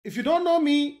If you don't know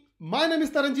me, my name is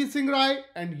Taranjeet Singh Rai,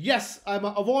 and yes, I'm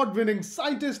an award-winning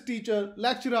scientist, teacher,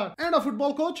 lecturer, and a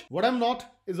football coach. What I'm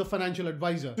not is a financial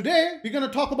advisor. Today, we're going to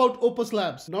talk about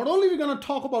OPUS-LABS. Not only are we going to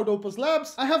talk about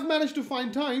OPUS-LABS, I have managed to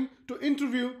find time to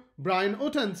interview Bryan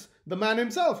Ottens, the man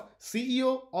himself,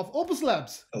 CEO of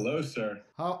OPUS-LABS. Hello, sir.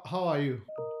 How are you?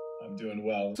 I'm doing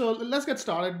well. So let's get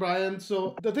started, Bryan.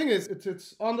 So the thing is,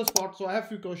 it's on the spot. So I have a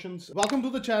few questions. Welcome to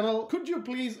the channel. Could you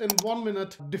please, in 1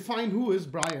 minute, define who is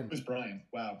Bryan? Who's Bryan?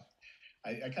 Wow.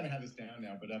 I kind of have this down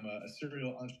now, but I'm a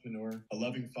serial entrepreneur, a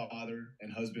loving father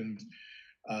and husband.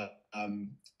 I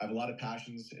have a lot of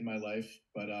passions in my life,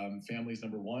 but family is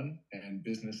number one and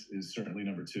business is certainly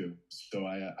number two. So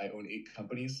I own 8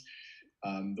 companies,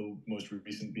 the most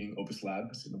recent being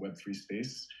OPUS-LABS in the Web3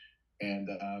 space. And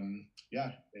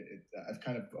I've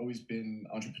kind of always been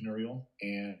entrepreneurial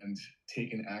and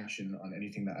taken action on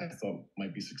anything that I thought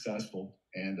might be successful.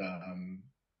 And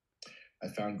I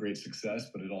found great success,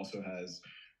 but it also has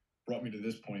brought me to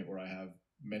this point where I have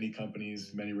many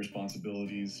companies, many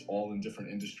responsibilities, all in different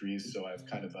industries. So I've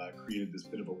kind of created this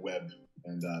bit of a web.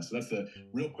 And so that's the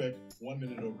real quick 1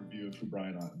 minute overview of who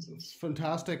Bryan Ottens is.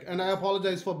 Fantastic. And I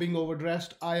apologize for being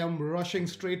overdressed. I am rushing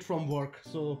straight from work.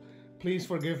 So please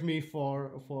forgive me for.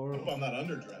 I hope I'm not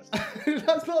underdressed.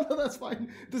 That's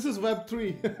fine. This is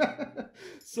Web3.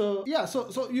 So yeah,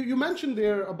 so you mentioned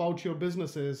there about your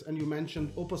businesses and you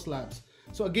mentioned OPUS-LABS.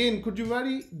 So again, could you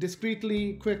very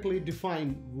discreetly, quickly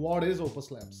define what is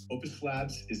OPUS-LABS?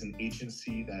 OPUS-LABS is an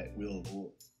agency that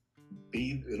it'll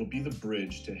be the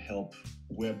bridge to help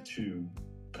Web 2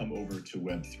 come over to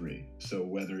Web 3. So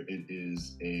whether it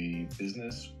is a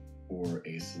business or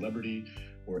a celebrity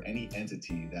or any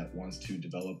entity that wants to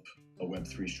develop a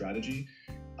Web3 strategy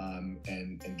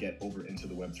and get over into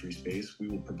the Web3 space, we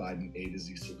will provide an A to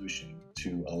Z solution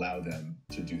to allow them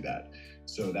to do that.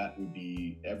 So that would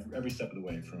be every step of the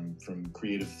way, from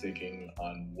creative thinking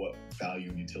on what value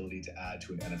and utility to add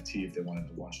to an NFT if they wanted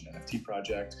to launch an NFT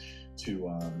project, to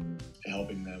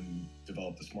helping them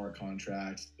develop the smart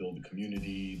contracts, build the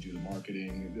community, do the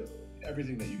marketing,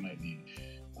 everything that you might need.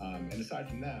 And aside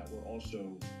from that, we're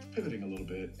also pivoting a little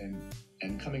bit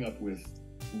and coming up with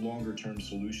longer term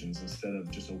solutions instead of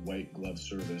just a white glove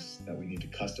service that we need to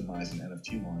customize an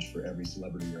NFT launch for every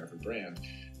celebrity or every brand.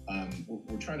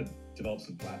 We're trying to develop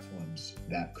some platforms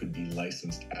that could be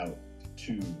licensed out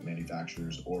to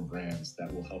manufacturers or brands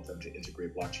that will help them to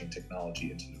integrate blockchain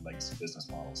technology into their legacy business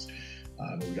models.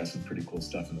 We've got some pretty cool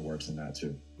stuff in the works in that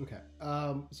too. Okay.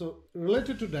 So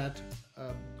related to that,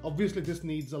 obviously this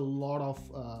needs a lot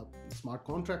of smart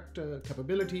contract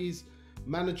capabilities,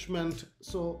 management.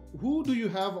 So who do you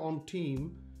have on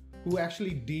team who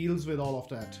actually deals with all of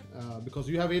that? Because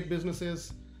you have 8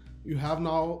 businesses, you have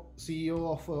now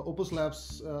CEO of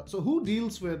OPUS-LABS. So who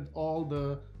deals with all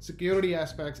the security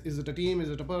aspects? Is it a team? Is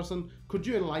it a person? Could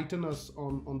you enlighten us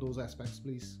on those aspects,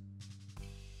 please?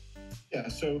 Yeah,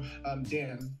 so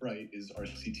Dan Bright is our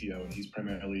CTO, and he's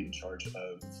primarily in charge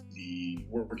of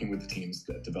working with the teams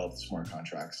that develop the smart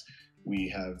contracts. We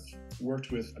have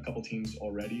worked with a couple teams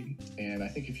already, and I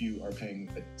think if you are paying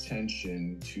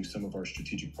attention to some of our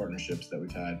strategic partnerships that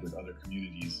we've had with other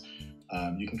communities,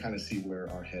 you can kind of see where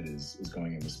our head is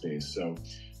going in the space. So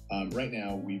right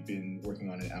now, we've been working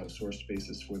on an outsourced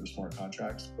basis for the smart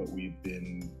contracts, but we've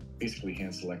been basically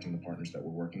hand selecting the partners that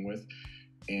we're working with.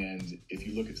 And if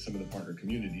you look at some of the partner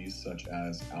communities, such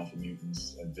as Alpha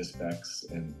Mutants and Vispex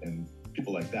and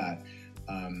people like that,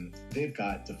 they've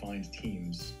got defined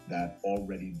teams that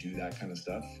already do that kind of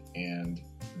stuff. And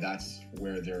that's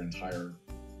where their entire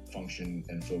function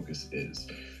and focus is.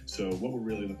 So what we're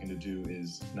really looking to do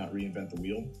is not reinvent the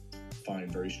wheel,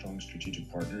 find very strong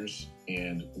strategic partners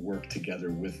and work together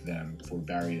with them for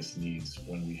various needs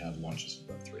when we have launches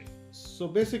in Web3. So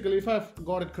basically, if I've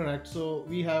got it correct, so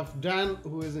we have Dan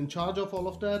who is in charge of all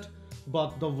of that,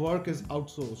 but the work is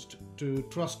outsourced to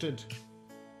trusted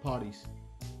parties.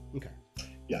 Okay.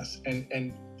 Yes,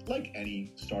 and like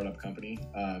any startup company,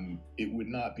 it would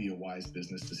not be a wise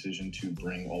business decision to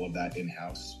bring all of that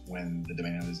in-house when the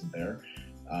demand isn't there.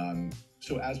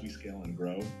 So as we scale and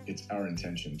grow, it's our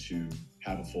intention to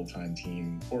have a full-time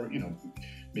team, or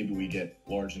maybe we get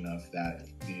large enough that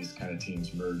these kind of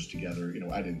teams merge together.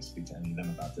 I didn't speak to any of them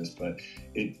about this, but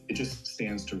it just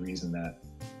stands to reason that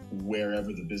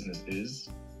wherever the business is,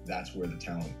 that's where the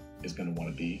talent is going to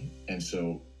want to be. And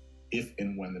so if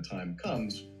and when the time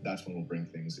comes, that's when we'll bring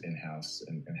things in-house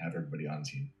and have everybody on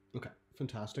team. Okay,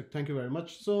 fantastic. Thank you very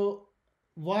much. So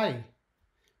why?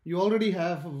 You already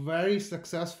have very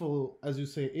successful, as you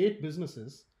say, 8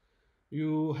 businesses.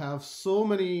 You have so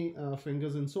many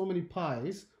fingers in so many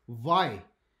pies. Why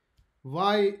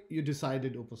you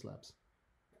decided OPUS-LABS?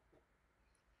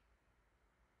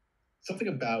 something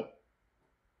about,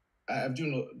 I'm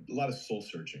doing a lot of soul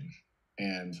searching,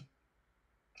 and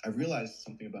I realized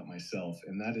something about myself,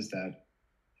 and that is that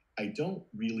I don't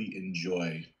really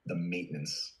enjoy the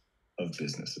maintenance of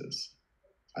businesses.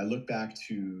 I look back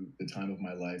to the time of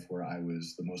my life where I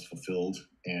was the most fulfilled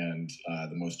and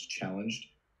the most challenged,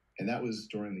 and that was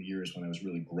during the years when I was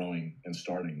really growing and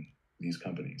starting these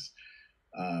companies.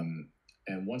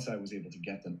 And once I was able to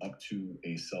get them up to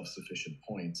a self-sufficient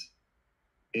point,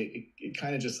 it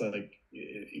kind of just like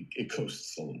it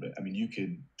coasts a little bit. I mean, you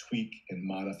could tweak and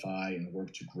modify and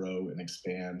work to grow and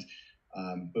expand.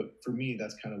 But for me,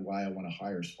 that's kind of why I want to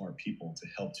hire smart people to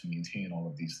help to maintain all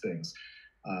of these things.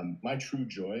 My true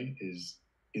joy is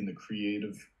in the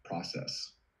creative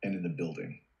process and in the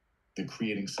building, the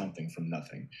creating something from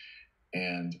nothing.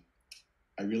 And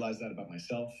I realized that about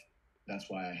myself. That's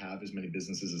why I have as many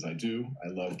businesses as I do. I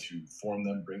love to form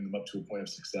them, bring them up to a point of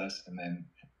success, and then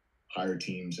hire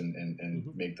teams and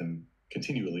make them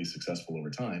continually successful over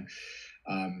time.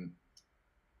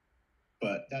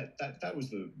 But that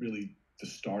was really the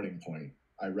starting point.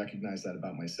 I recognize that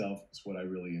about myself. It's what I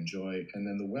really enjoy. And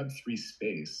then the Web3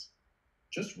 space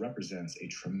just represents a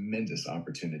tremendous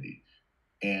opportunity.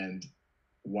 And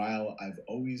while I've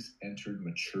always entered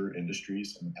mature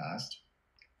industries in the past,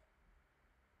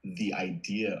 the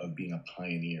idea of being a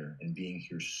pioneer and being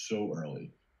here so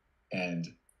early and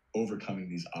overcoming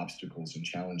these obstacles and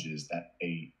challenges that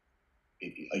a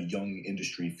young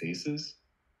industry faces,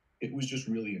 it was just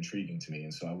really intriguing to me.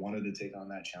 And so I wanted to take on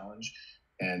that challenge.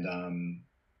 And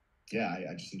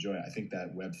I just enjoy it. I think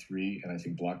that Web3 and I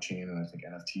think blockchain and I think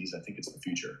NFTs, I think it's the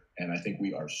future. And I think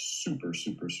we are super,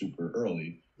 super, super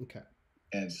early. Okay.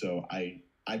 And so I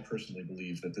personally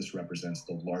believe that this represents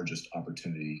the largest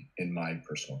opportunity in my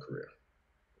personal career.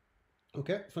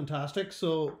 Okay, fantastic.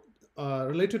 So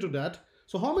related to that,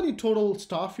 so how many total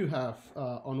staff you have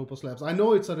on OPUS-LABS? I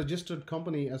know it's a registered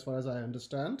company as far as I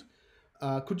understand.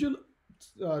 Could you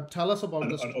tell us about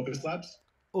this? On OPUS-LABS?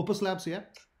 OPUS-LABS, yeah.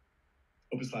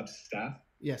 OPUS-LABS staff?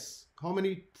 Yes. How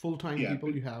many full-time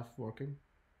people you have working?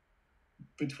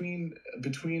 Between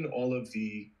all of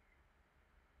the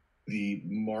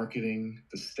marketing,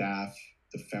 the staff,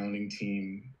 the founding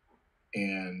team,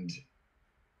 and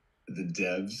the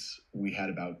devs, we had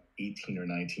about 18 or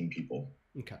 19 people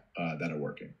that are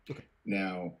working. Okay.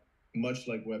 Now, much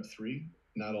like Web3,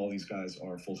 not all these guys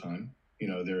are full-time. You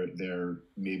know, they're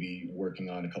maybe working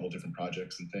on a couple different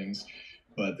projects and things,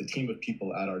 but the team of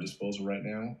people at our disposal right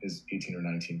now is 18 or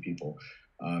 19 people,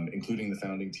 including the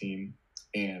founding team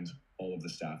and all of the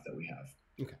staff that we have.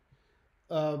 Okay.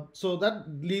 So that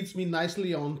leads me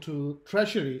nicely on to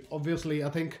Treasury. Obviously, I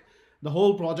think the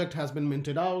whole project has been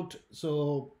minted out.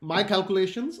 So my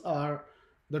calculations are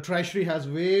the Treasury has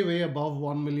way above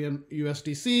 1 million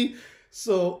USDC.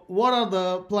 So what are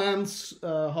the plans,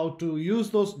 how to use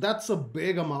those? That's a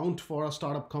big amount for a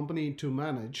startup company to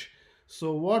manage.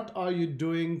 So what are you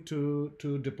doing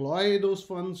to deploy those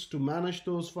funds, to manage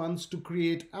those funds, to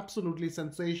create absolutely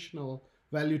sensational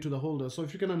value to the holder? So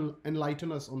if you can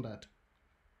enlighten us on that.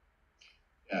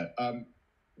 Yeah,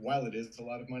 while it is a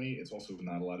lot of money, it's also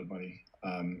not a lot of money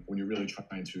when you're really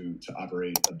trying to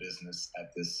operate a business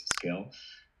at this scale.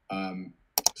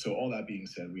 So all that being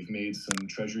said, we've made some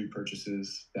treasury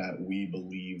purchases that we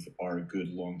believe are good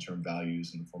long-term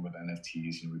values in the form of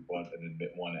NFTs. We bought an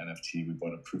Admit One NFT, we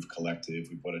bought a Proof Collective,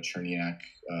 we bought a Cherniak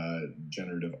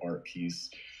generative art piece.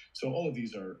 So all of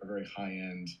these are very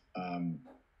high-end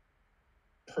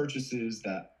purchases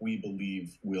that we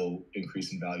believe will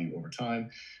increase in value over time.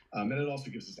 And it also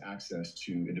gives us access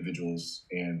to individuals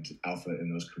and alpha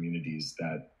in those communities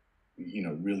that,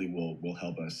 really will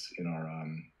help us in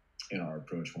our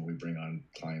approach when we bring on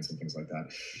clients and things like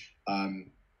that.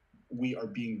 We are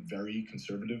being very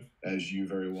conservative, as you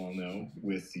very well know,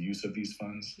 with the use of these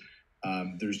funds.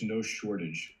 There's no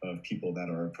shortage of people that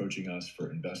are approaching us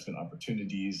for investment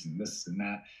opportunities and this and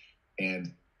that.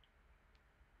 And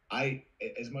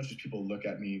as much as people look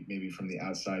at me maybe from the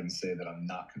outside and say that I'm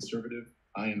not conservative,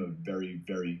 I am a very,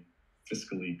 very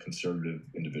fiscally conservative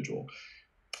individual.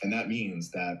 And that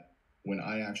means that when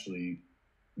I actually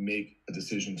make a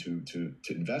decision to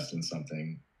invest in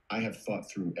something, I have thought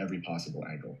through every possible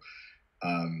angle.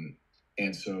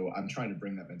 And so I'm trying to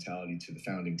bring that mentality to the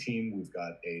founding team. We've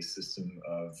got a system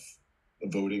of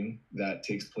voting that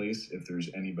takes place if there's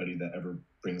anybody that ever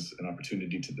brings an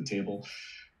opportunity to the table.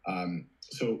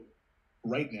 So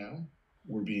right now,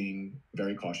 we're being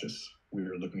very cautious.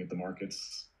 We're looking at the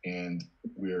markets, and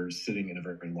we're sitting in a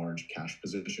very, very large cash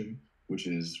position, which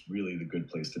is really the good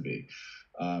place to be.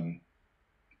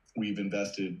 We've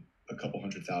invested a couple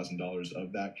 $100,000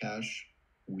 of that cash.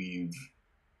 We've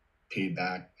paid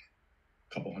back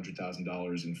couple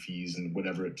 $100,000 in fees and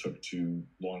whatever it took to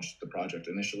launch the project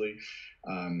initially.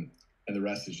 And the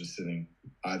rest is just sitting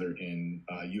either in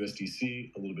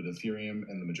USDC, a little bit of Ethereum,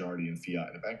 and the majority in fiat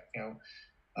in a bank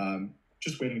account,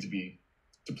 just waiting to be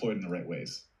deployed in the right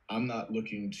ways. I'm not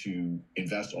looking to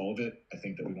invest all of it. I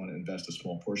think that we want to invest a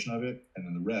small portion of it, and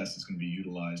then the rest is going to be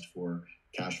utilized for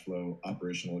cash flow,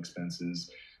 operational expenses.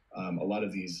 A lot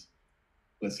of these,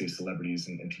 let's say, celebrities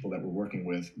and people that we're working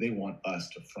with, they want us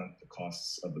to front the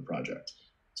costs of the project.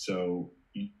 So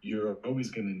you're always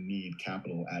going to need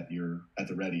capital at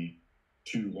the ready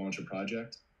to launch a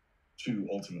project, to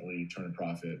ultimately turn a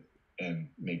profit and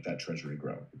make that treasury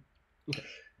grow. Okay.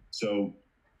 So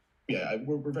yeah,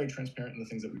 we're very transparent in the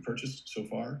things that we purchased so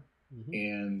far.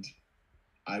 And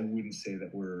I wouldn't say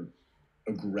that we're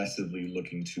aggressively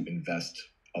looking to invest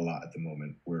a lot at the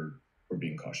moment. We're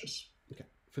being cautious. Okay,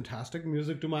 fantastic.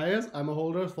 Music to my ears. I'm a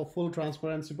holder for full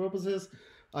transparency purposes.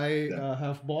 I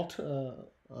have bought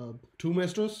 2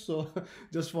 Maestros, so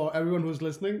just for everyone who's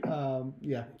listening,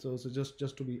 so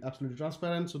just to be absolutely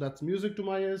transparent. So that's music to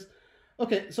my ears.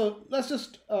 Okay, so let's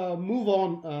just move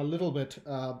on a little bit.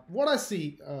 What I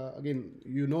see, again,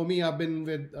 you know me, I've been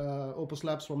with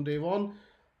OPUS-LABS from day one.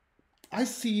 I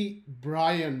see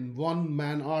Bryan,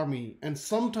 one-man army, and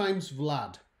sometimes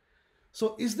Vlad.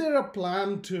 So is there a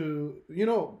plan to,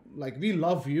 like, we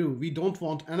love you, we don't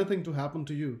want anything to happen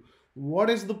to you. What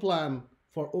is the plan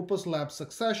for OPUS-LABS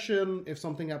succession? If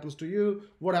something happens to you,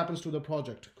 what happens to the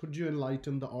project? Could you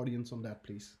enlighten the audience on that,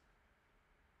 please?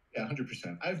 Yeah,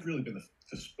 100%. I've really been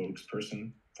the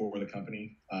spokesperson for the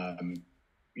company.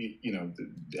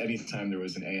 Anytime there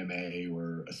was an AMA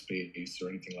or a space or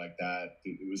anything like that,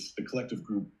 it was the collective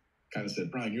group kind of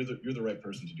said, Bryan, you're the right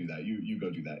person to do that. You go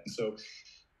do that. And so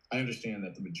I understand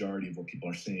that the majority of what people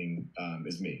are seeing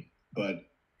is me, but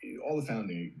all the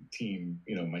founding team,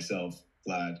 myself,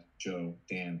 Vlad, Joe,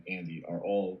 Dan, Andy, are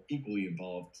all equally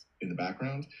involved in the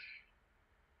background.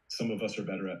 Some of us are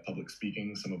better at public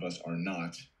speaking, some of us are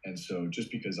not. And so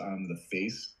just because I'm the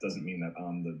face doesn't mean that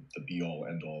I'm the be all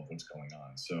end all of what's going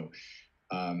on. So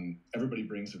everybody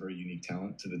brings a very unique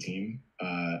talent to the team.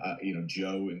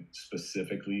 Joe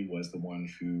specifically was the one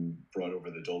who brought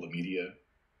over the Dolda Media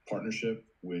partnership,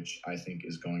 which I think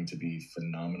is going to be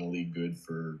phenomenally good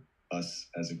for us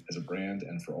as a brand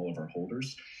and for all of our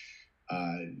holders.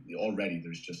 Already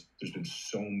there's been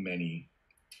so many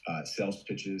sales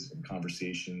pitches and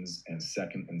conversations and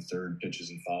second and third pitches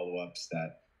and follow-ups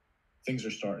that things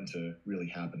are starting to really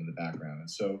happen in the background. And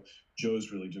so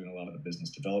Joe's really doing a lot of the business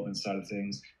development side of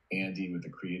things, Andy with the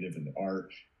creative and the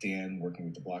art, Dan working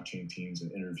with the blockchain teams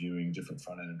and interviewing different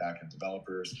front-end and back-end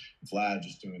developers, Vlad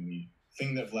just doing the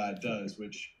thing that Vlad does,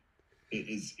 which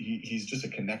is he's just a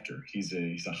connector. He's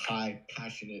a high,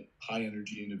 passionate, high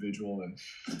energy individual. And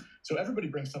so everybody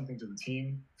brings something to the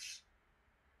team.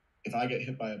 If I get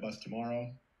hit by a bus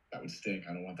tomorrow, that would stink.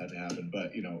 I don't want that to happen.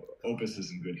 But, Opus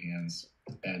is in good hands.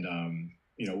 And,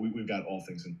 we've got all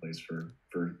things in place for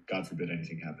God forbid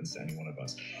anything happens to any one of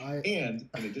us. And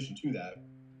in addition to that,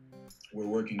 we're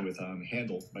working with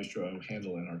Maestro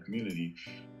Handel in our community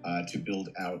to build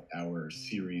out our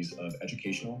series of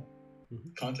educational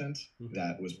content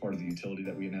that was part of the utility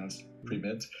that we announced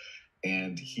pre-mint.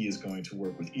 And he is going to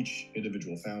work with each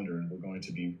individual founder, and we're going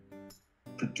to be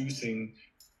producing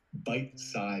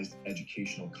bite-sized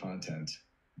educational content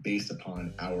based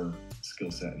upon our skill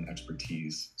set and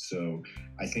expertise. So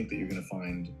I think that you're going to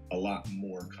find a lot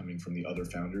more coming from the other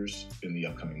founders in the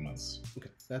upcoming months. Okay,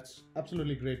 that's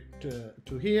absolutely great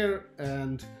to hear.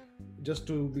 And just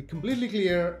to be completely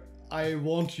clear, I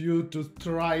want you to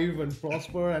thrive and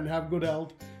prosper and have good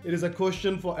health. It is a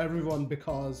question for everyone,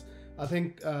 because I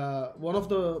think one of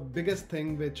the biggest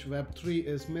thing which Web3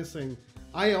 is missing,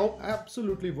 I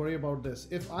absolutely worry about this.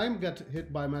 If I get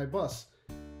hit by my bus,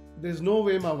 there's no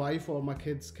way my wife or my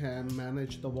kids can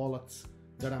manage the wallets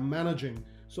that I'm managing.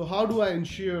 So how do I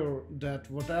ensure that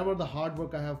whatever the hard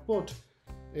work I have put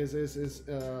is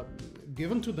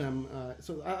given to them?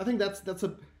 So I think that's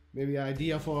a maybe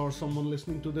idea for someone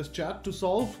listening to this chat to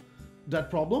solve that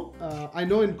problem. I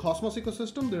know in Cosmos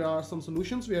ecosystem there are some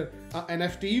solutions where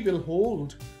NFT will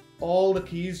hold all the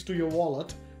keys to your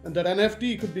wallet, and that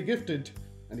NFT could be gifted.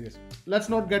 Anyways, let's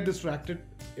not get distracted.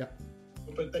 Yeah.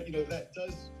 But that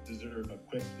does deserve a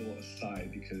quick little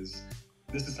aside, because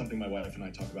this is something my wife and I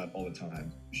talk about all the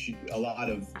time. A lot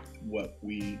of what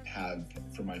we have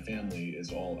for my family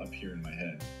is all up here in my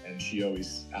head. And she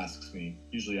always asks me,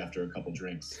 usually after a couple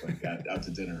drinks, like out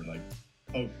to dinner, like,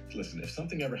 oh, listen, if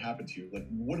something ever happened to you, like,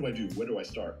 what do I do? Where do I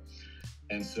start?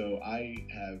 And so I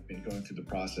have been going through the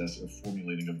process of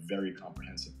formulating a very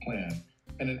comprehensive plan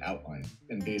and an outline.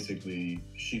 And basically,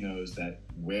 she knows that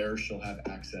where she'll have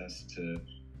access to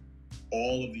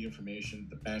all of the information,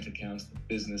 the bank accounts, the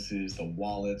businesses, the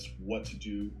wallets, what to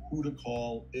do, who to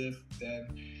call, if, then.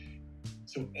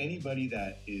 So anybody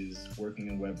that is working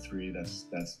in Web3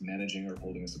 that's managing or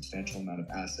holding a substantial amount of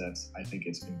assets, I think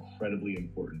it's incredibly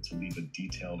important to leave a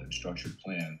detailed and structured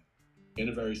plan in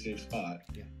a very safe spot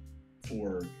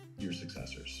for your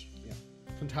successors. Yeah,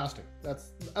 fantastic.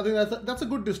 I think that's a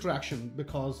good distraction,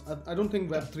 because I don't think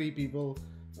Web3 people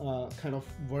kind of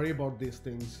worry about these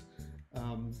things.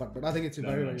 But I think it's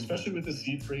very especially important. with the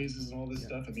seed phrases and all this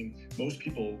stuff. I mean, most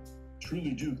people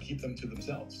truly do keep them to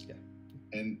themselves. Yeah.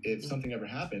 And if something ever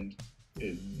happened,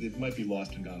 it might be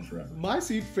lost and gone forever. My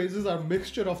seed phrases are a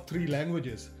mixture of 3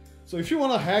 languages. So if you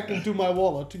want to hack into my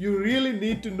wallet, you really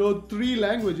need to know 3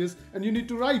 languages, and you need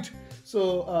to write.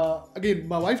 So again,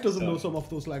 my wife doesn't know some of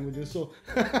those languages, so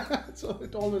so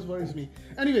it always worries me.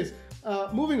 Anyways,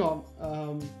 moving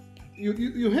on.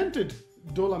 You hinted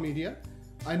Dola Media.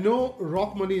 I know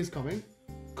Rock Money is coming.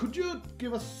 Could you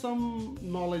give us some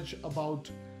knowledge about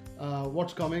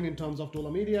what's coming in terms of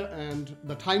Dola Media and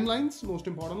the timelines, most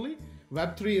importantly?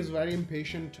 Web3 is a very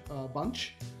impatient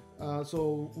bunch.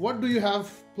 So what do you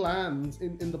have plans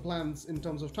in the plans in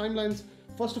terms of timelines?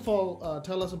 First of all,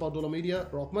 tell us about Dola Media,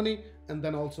 Rock Money, and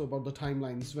then also about the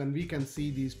timelines when we can see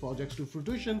these projects to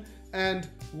fruition. And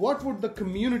what would the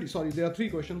community, sorry, there are 3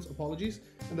 questions, apologies.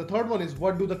 And the third one is,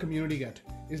 what do the community get?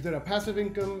 Is there a passive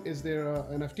income? Is there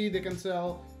an NFT they can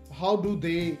sell? How do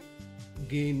they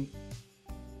gain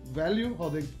value?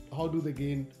 How do they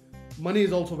gain money?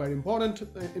 Is also very important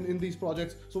in these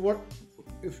projects. So what,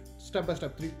 if step by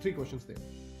step, 3 questions there.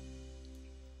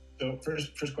 So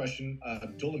first question,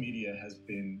 Dola Media has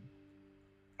been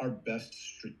our best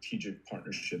strategic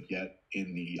partnership yet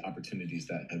in the opportunities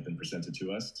that have been presented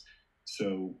to us.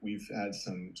 So we've had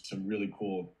some really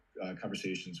cool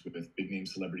conversations with big name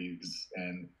celebrities,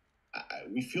 and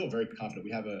we feel very confident.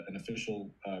 We have an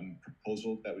official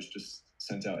proposal that was just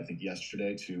sent out, I think,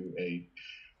 yesterday to a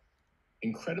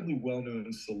incredibly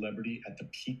well-known celebrity at the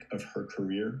peak of her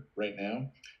career right now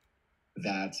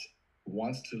that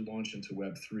wants to launch into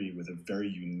Web3 with a very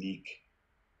unique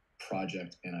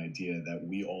project and idea that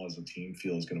we all as a team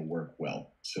feel is going to work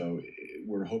well. So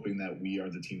we're hoping that we are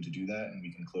the team to do that and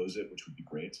we can close it, which would be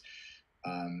great.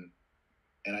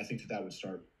 And I think that would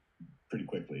start pretty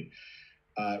quickly.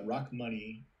 Rock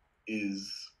Money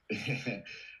is,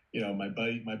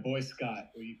 my boy Scott.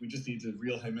 We just need to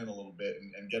reel him in a little bit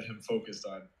and get him focused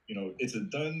on, it's a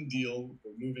done deal.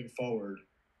 We're moving forward.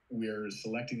 We're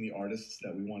selecting the artists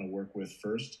that we want to work with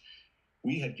first.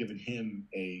 We had given him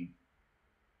a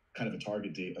kind of a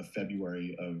target date of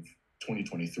February of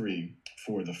 2023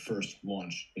 for the first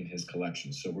launch in his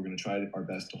collection. So we're going to try our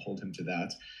best to hold him to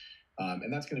that.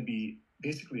 And that's going to be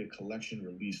basically a collection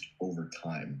released over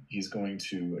time. He's going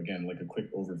to, again, like a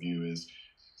quick overview is,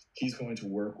 he's going to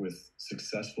work with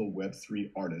successful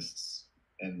Web3 artists,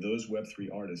 and those Web3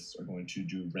 artists are going to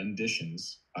do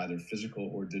renditions, either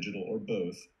physical or digital or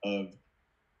both, of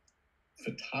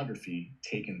photography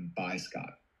taken by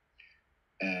Scott.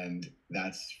 And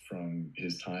that's from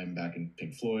his time back in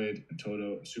Pink Floyd and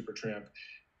Toto and Supertramp.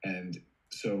 And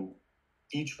so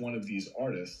each one of these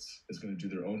artists is going to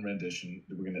do their own rendition.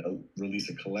 We're going to release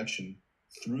a collection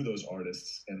through those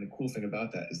artists. And the cool thing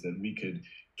about that is that we could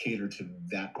cater to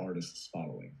that artist's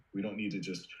following. We don't need to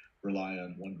just rely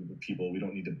on one group of people. We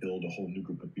don't need to build a whole new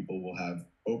group of people. We'll have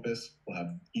Opus, we'll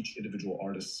have each individual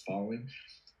artist's following.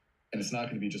 And it's not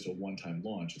going to be just a one-time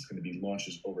launch. It's going to be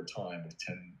launches over time with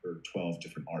 10 or 12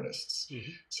 different artists.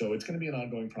 Mm-hmm. So it's going to be an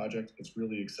ongoing project. It's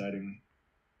really exciting.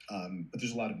 But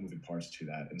there's a lot of moving parts to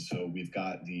that. And so we've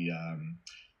got the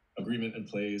agreement in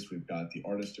place. We've got the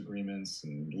artist agreements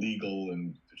and legal,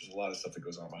 and there's a lot of stuff that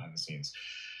goes on behind the scenes.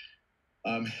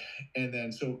 And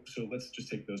then, so let's just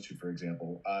take those 2, for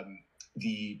example.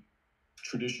 The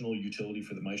traditional utility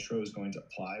for the Maestro is going to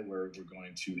apply, where we're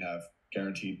going to have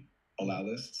guaranteed allow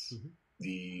lists. Mm-hmm.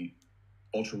 The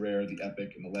ultra rare, the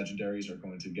epic, and the legendaries are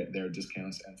going to get their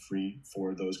discounts and free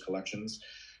for those collections.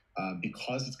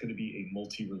 Because it's going to be a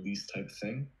multi-release type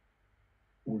thing,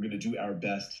 we're going to do our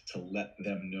best to let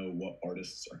them know what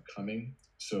artists are coming.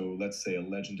 So let's say a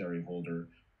legendary holder,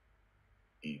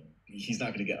 he's not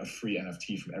going to get a free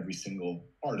NFT from every single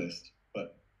artist,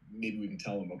 but maybe we can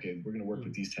tell him, okay, we're going to work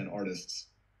with these 10 artists.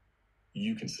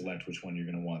 You can select which one you're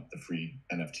going to want the free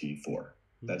NFT for.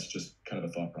 That's just kind of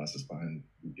a thought process behind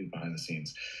the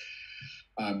scenes.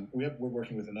 We're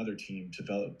working with another team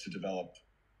to develop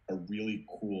a really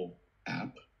cool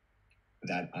app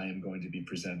that I am going to be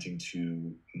presenting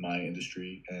to my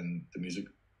industry and the music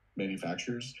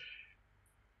manufacturers.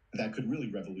 that could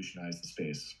really revolutionize the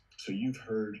space. So you've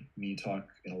heard me talk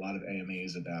in a lot of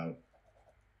AMAs about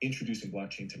introducing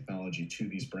blockchain technology to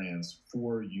these brands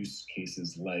for use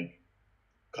cases like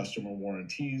customer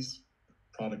warranties,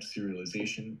 product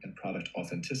serialization, and product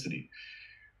authenticity.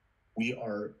 We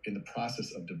are in the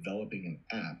process of developing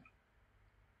an app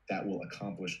that will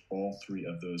accomplish all three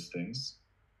of those things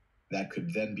that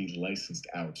could then be licensed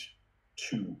out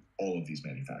to all of these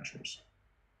manufacturers.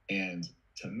 And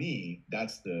to me,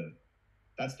 that's the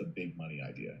big money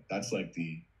idea. That's like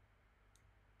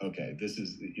okay, this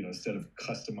is, instead of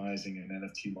customizing an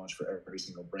NFT launch for every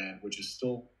single brand, which is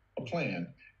still a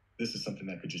plan, this is something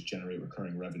that could just generate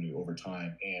recurring revenue over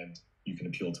time, and you can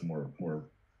appeal to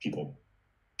more people.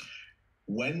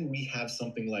 When we have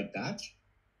something like that,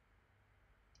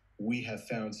 we have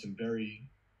found some very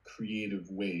creative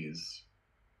ways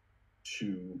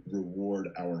to reward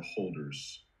our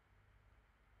holders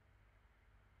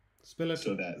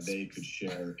so that they could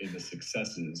share in the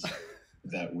successes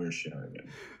that we're sharing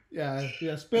in. Yeah.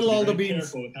 Spill all the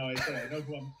beans. Careful with how I say.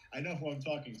 I know who I'm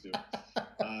talking to.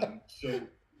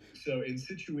 So in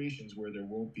situations where there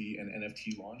won't be an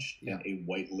NFT launch in a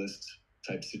whitelist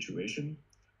type situation,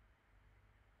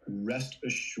 rest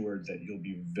assured that you'll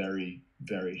be very,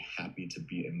 very happy to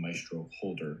be a Maestro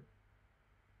holder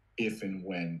if and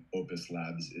when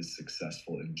OPUS-LABS is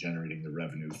successful in generating the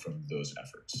revenue from those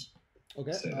efforts.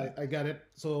 Okay, I get it.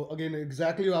 So again,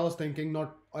 exactly what I was thinking.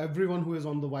 Not everyone who is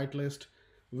on the whitelist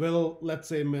will, let's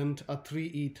say, mint a 3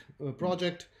 ETH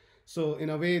project. So in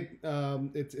a way,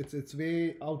 it's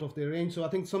way out of their range. So I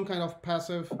think some kind of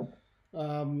passive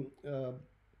value,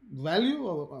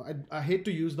 or I hate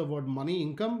to use the word money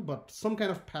income, but some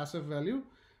kind of passive value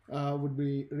would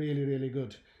be really, really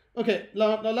good. Okay,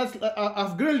 now let's.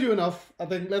 I've grilled you enough. I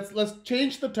think let's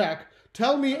change the tack.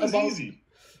 Tell me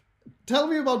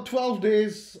about 12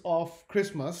 days of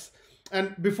Christmas.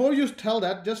 And before you tell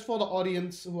that, just for the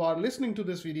audience who are listening to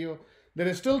this video, there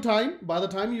is still time. By the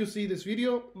time you see this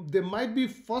video, there might be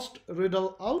first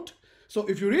riddle out. So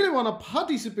if you really want to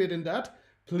participate in that,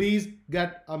 please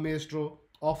get a Maestro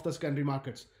off the secondary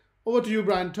markets. Over to you,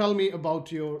 Bryan. Tell me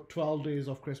about your 12 days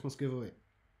of Christmas giveaway.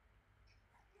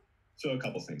 So a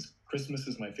couple things. Christmas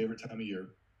is my favorite time of year.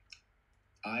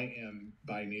 I am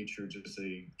by nature just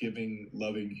a giving,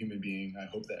 loving human being. I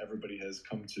hope that everybody has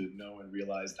come to know and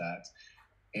realize that.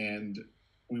 And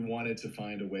we wanted to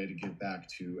find a way to give back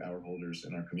to our holders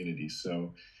in our community.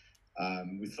 So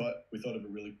we thought of a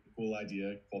really cool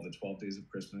idea called the 12 Days of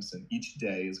Christmas. And each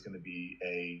day is going to be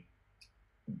a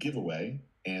giveaway,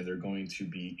 and they're going to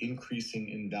be increasing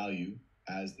in value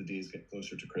as the days get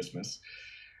closer to Christmas.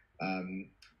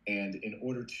 And in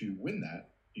order to win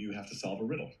that, you have to solve a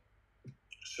riddle.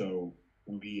 So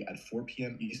we, at 4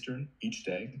 p.m. Eastern each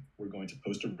day, we're going to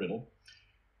post a riddle.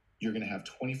 You're going to have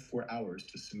 24 hours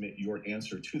to submit your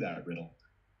answer to that riddle.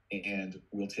 And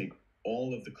we'll take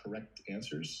all of the correct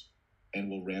answers and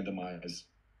we'll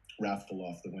raffle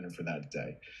off the winner for that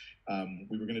day.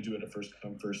 We were going to do it a first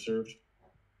come, first served,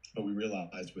 but we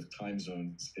realized with time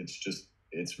zones,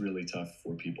 it's really tough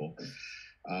for people.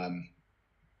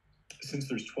 Since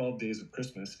there's 12 days of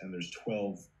Christmas and there's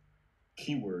 12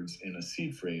 keywords in a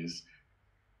seed phrase,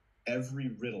 every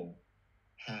riddle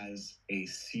has a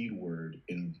seed word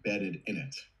embedded in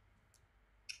it.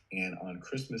 And on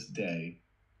Christmas Day,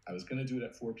 I was going to do it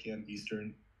at 4 p.m.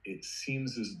 Eastern. It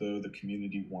seems as though the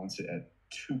community wants it at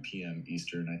 2 p.m.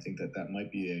 Eastern. I think that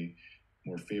might be a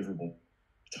more favorable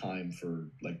time for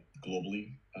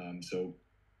globally. So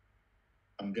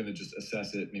I'm going to just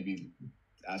assess it, maybe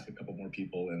ask a couple more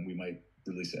people, and we might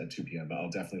release it at 2 p.m., but I'll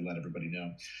definitely let everybody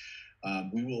know.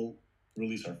 We will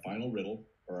release our final riddle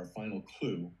or our final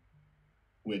clue,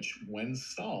 which when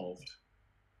solved,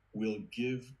 will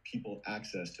give people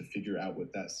access to figure out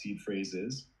what that seed phrase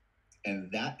is.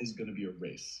 And that is going to be a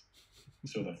race.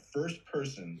 So the first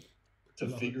person to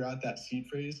figure out that seed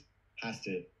phrase has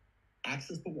to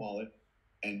access the wallet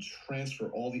and transfer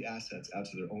all the assets out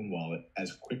to their own wallet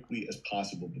as quickly as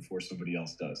possible before somebody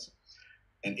else does.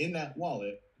 And in that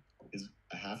wallet is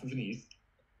a half of an ETH.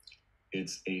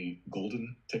 It's a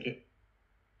golden ticket,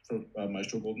 for a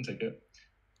Maestro golden ticket.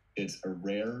 It's a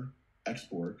rare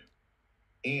Xborg,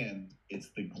 and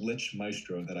it's the glitch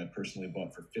Maestro that I personally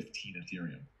bought for 15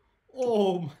 Ethereum.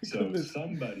 Oh my goodness. So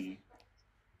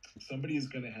somebody is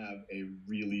going to have a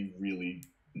really, really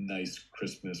nice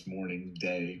Christmas morning,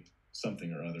 day,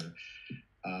 something or other.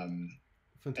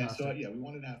 Fantastic. And so, we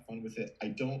wanted to have fun with it. I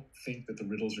don't think that the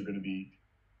riddles are going to be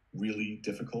really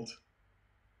difficult.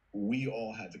 We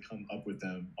all had to come up with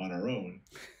them on our own,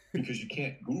 because you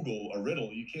can't Google a riddle.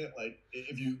 You can't,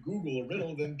 if you Google a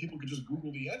riddle, then people could just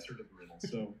Google the answer to the riddle.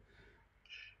 So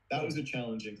that was a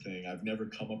challenging thing. I've never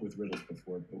come up with riddles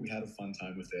before, but we had a fun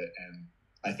time with it, and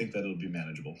I think that it'll be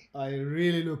manageable. I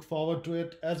really look forward to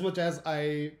it, as much as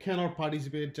I cannot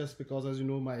participate just because, as you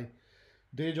know, my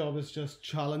day job is just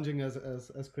challenging as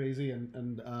crazy,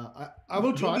 and I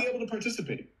will try. You'll be able to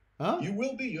participate. Huh? You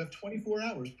will be. You have 24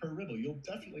 hours per riddle. You'll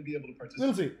definitely be able to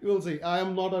participate. We'll see. I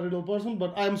am not a riddle person,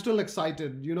 but I'm still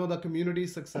excited. You know, the community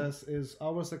success is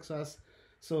our success.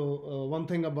 So one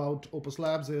thing about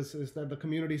OPUS-LABS is that the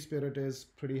community spirit is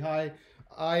pretty high.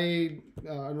 I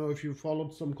don't know if you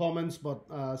followed some comments, but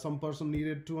some person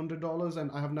needed $200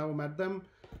 and I have never met them.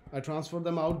 I transferred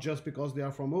them out just because they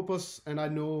are from Opus, and I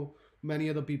know many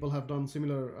other people have done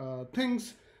similar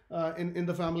things in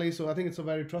the family. So I think it's a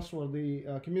very trustworthy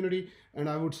community. And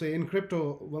I would say in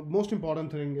crypto, the most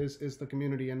important thing is the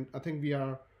community. And I think we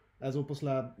are, as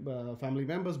OPUS-LAB family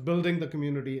members, building the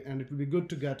community, and it will be good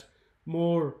to get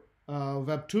more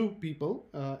Web 2 people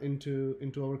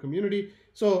into our community.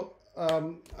 So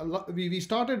we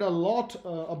started a lot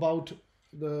about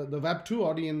the Web 2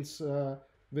 audience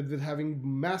with having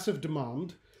massive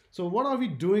demand. So what are we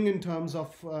doing in terms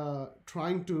of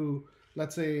trying to,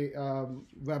 let's say,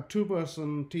 Web 2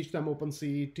 person, teach them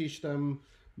OpenSea, teach them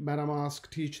MetaMask,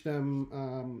 teach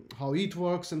them how ETH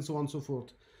works, and so on and so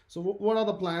forth. So what are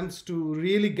the plans to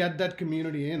really get that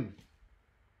community in?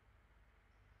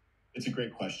 It's a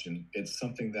great question. It's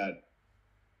something that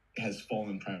has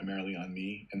fallen primarily on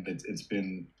me, and it's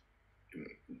been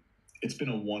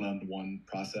a one-on-one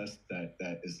process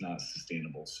that is not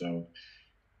sustainable. So,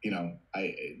 you know,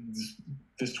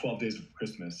 this 12 days of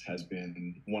Christmas has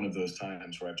been one of those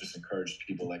times where I've just encouraged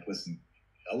people, like, listen,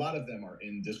 a lot of them are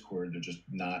in Discord, they're just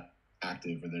not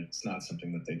active, or it's not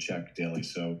something that they check daily.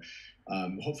 So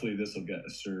hopefully this will get a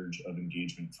surge of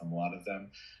engagement from a lot of them.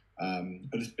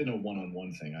 But it's been a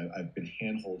one-on-one thing. I've been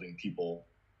hand-holding people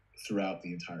throughout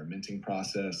the entire minting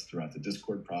process, throughout the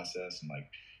Discord process, and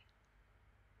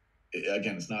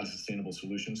again, it's not a sustainable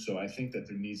solution. So I think that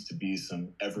there needs to be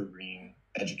some evergreen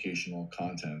educational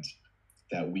content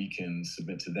that we can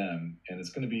submit to them, and it's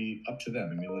going to be up to them.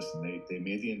 I mean, listen, they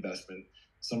made the investment.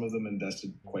 Some of them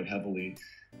invested quite heavily.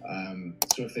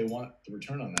 So if they want the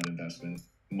return on that investment,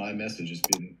 my message has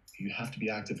been, you have to be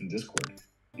active in Discord.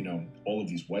 You know, all of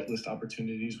these whitelist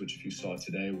opportunities, which if you saw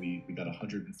today, we got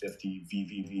 150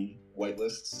 VVV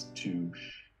whitelists to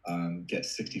get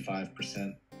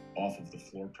 65% off of the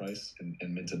floor price and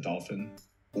mint a dolphin.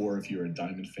 Or if you're a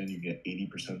diamond fan, you get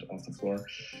 80% off the floor.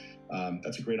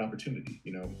 That's a great opportunity.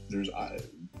 You know, there's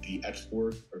the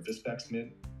export or Vispex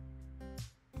mint,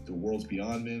 the Worlds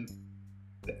Beyond mint,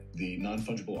 the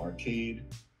non-fungible arcade,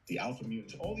 the alpha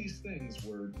mutants. All these things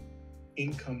were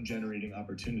income generating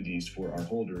opportunities for our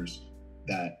holders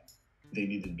that they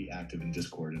needed to be active in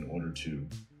Discord in order to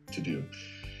do.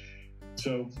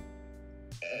 So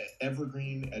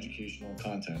evergreen educational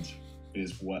content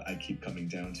is what I keep coming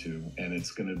down to, and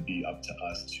it's going to be up to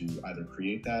us to either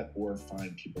create that or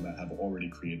find people that have already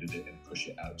created it and push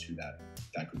it out to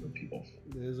that group of people.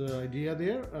 There's an idea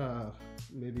there,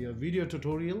 maybe a video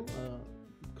tutorial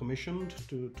commissioned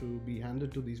to be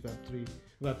handed to these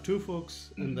Web 2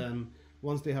 folks, and then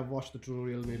once they have watched the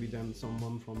tutorial, maybe then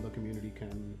someone from the community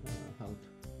can help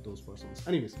those persons.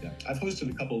 Anyways, yeah, I've hosted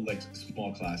a couple like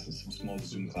small classes, some small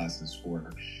Zoom classes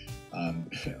for. A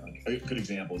good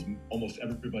example is almost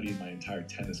everybody in my entire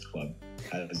tennis club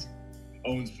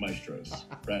owns Maestros,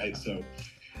 right? So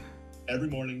every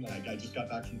morning, like, I just got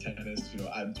back from tennis. You know,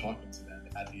 I'm talking to them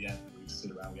at the end. We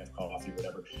sit around, we have coffee,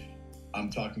 whatever. I'm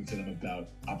talking to them about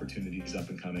opportunities up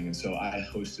and coming, and so I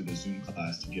hosted a Zoom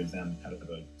class to give them kind of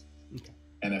a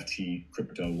NFT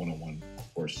crypto 101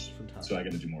 course. Fantastic. So I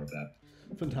got to do more of that.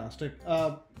 Fantastic.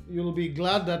 You'll be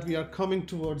glad that we are coming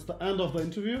towards the end of the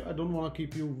interview. I don't want to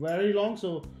keep you very long.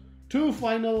 So 2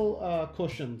 final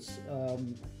questions.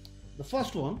 The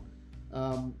first one,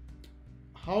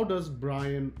 how does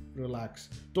Bryan relax?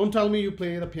 Don't tell me you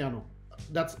play the piano.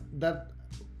 That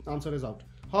answer is out.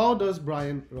 How does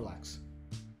Bryan relax?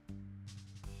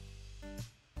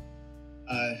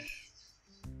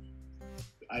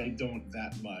 I don't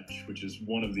that much, which is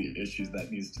one of the issues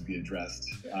that needs to be addressed.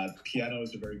 Piano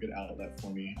is a very good outlet for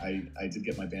me. I did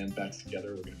get my band back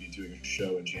together. We're going to be doing a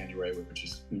show in January, which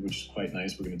is quite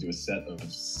nice. We're going to do a set of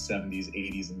 70s,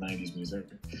 80s, and 90s music.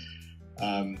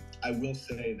 I will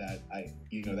say that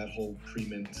that whole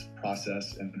pre-mint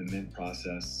process and the mint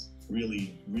process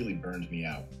really, really burned me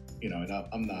out. You know, and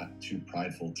I'm not too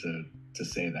prideful to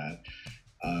say that.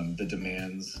 The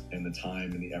demands and the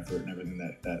time and the effort and everything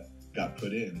that got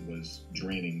put in was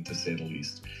draining, to say the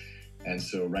least. And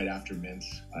so right after mint,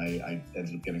 I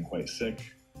ended up getting quite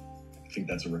sick. I think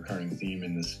that's a recurring theme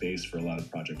in this space for a lot of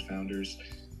project founders.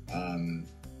 And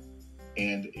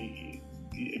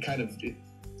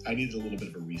I needed a little bit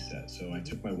of a reset. So I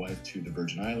took my wife to the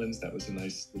Virgin Islands. That was a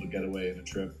nice little getaway and a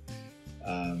trip.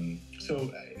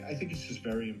 So I think it's just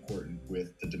very important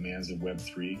with the demands of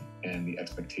Web3 and the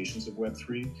expectations of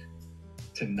Web3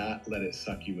 to not let it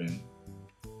suck you in.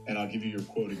 And I'll give you your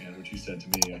quote again, which you said to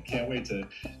me, I can't wait to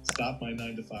stop my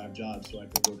 9-to-5 job so I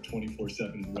can work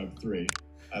 24/7 in Web3.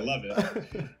 I love it.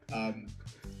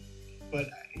 But,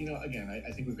 again,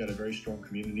 I think we've got a very strong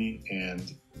community,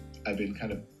 and I've been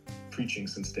kind of preaching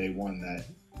since day one that,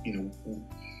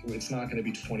 it's not going to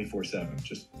be 24/7.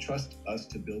 Just trust us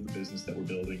to build the business that we're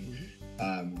building.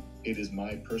 It is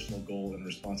my personal goal and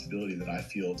responsibility that I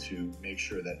feel to make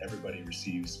sure that everybody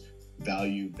receives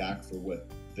value back for what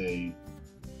they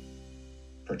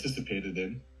participated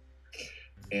in,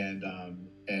 and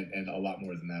a lot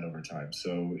more than that over time.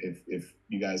 So if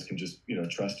you guys can just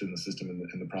trust in the system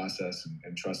and the process,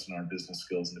 and trust in our business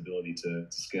skills and ability to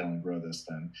scale and grow this,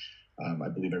 then I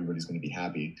believe everybody's going to be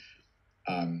happy.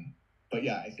 But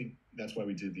yeah, I think that's why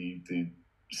we did the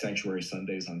Sanctuary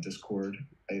Sundays on Discord.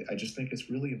 I just think it's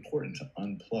really important to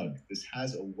unplug. This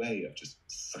has a way of just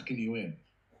sucking you in,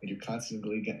 and you're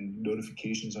constantly getting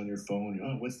notifications on your phone.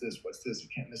 Oh, what's this? What's this? You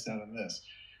can't miss out on this.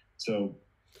 So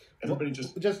everybody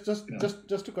just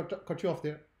to cut you off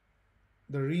there.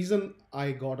 The reason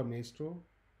I got a Maestro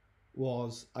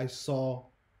was I saw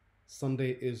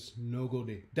Sunday is no-go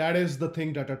day. That is the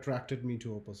thing that attracted me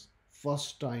to Opus.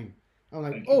 First time. I'm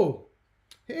like, oh,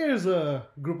 here's a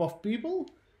group of people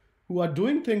who are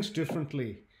doing things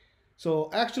differently. So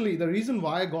actually, the reason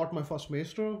why I got my first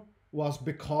Maestro was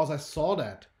because I saw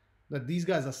that these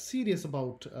guys are serious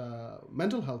about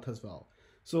mental health as well.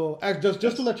 So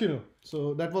just to let you know,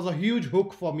 so that was a huge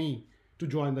hook for me to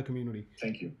join the community.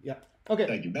 Thank you. Yeah. Okay.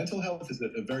 Thank you. Mental health is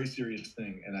a very serious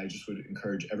thing, and I just would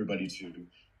encourage everybody to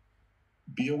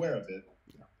be aware of it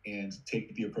and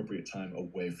take the appropriate time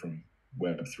away from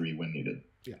Web3 when needed.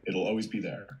 Yeah. It'll always be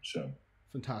there. So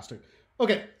fantastic.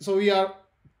 Okay, so we are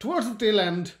towards the tail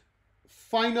end.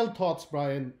 Final thoughts,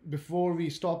 Bryan, before we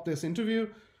stop this interview.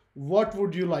 What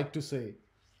would you like to say?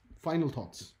 Final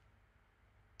thoughts.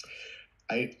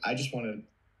 I just want to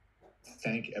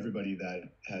thank everybody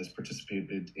that has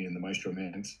participated in the Maestro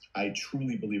Mint. I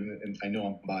truly believe in it, and I know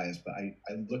I'm biased, but I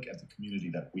look at the community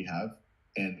that we have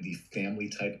and the family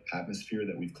type atmosphere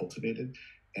that we've cultivated,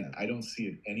 and I don't see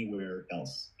it anywhere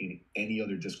else in any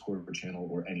other Discord or channel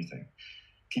or anything.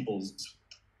 People's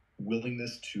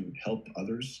willingness to help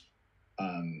others,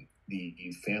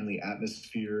 the family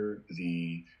atmosphere,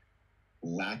 the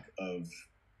lack of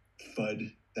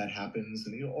FUD that happens,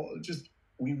 and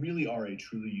we really are a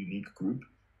truly unique group.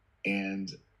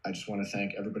 And I just want to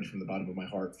thank everybody from the bottom of my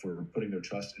heart for putting their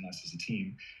trust in us as a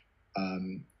team.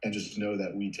 And just know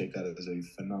that we take that as a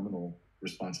phenomenal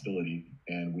responsibility,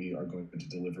 and we are going to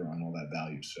deliver on all that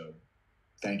value. So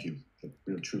thank you.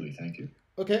 Truly, thank you.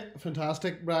 Okay,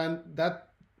 fantastic, Bryan. That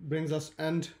brings us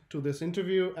end to this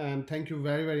interview, and thank you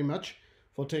very, very much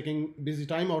for taking busy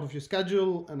time out of your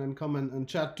schedule and then come and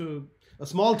chat to a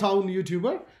small town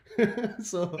YouTuber.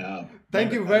 So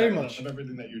thank you very much. I love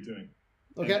everything that you're doing.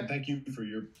 Okay. And thank you for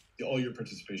all your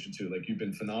participation too. Like, you've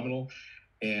been phenomenal,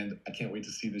 and I can't wait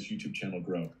to see this YouTube channel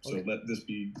grow. So let this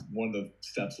be one of the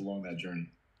steps along that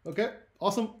journey. Okay,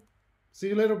 awesome. See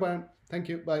you later, Bryan. Thank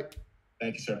you. Bye.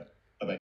 Thank you, sir.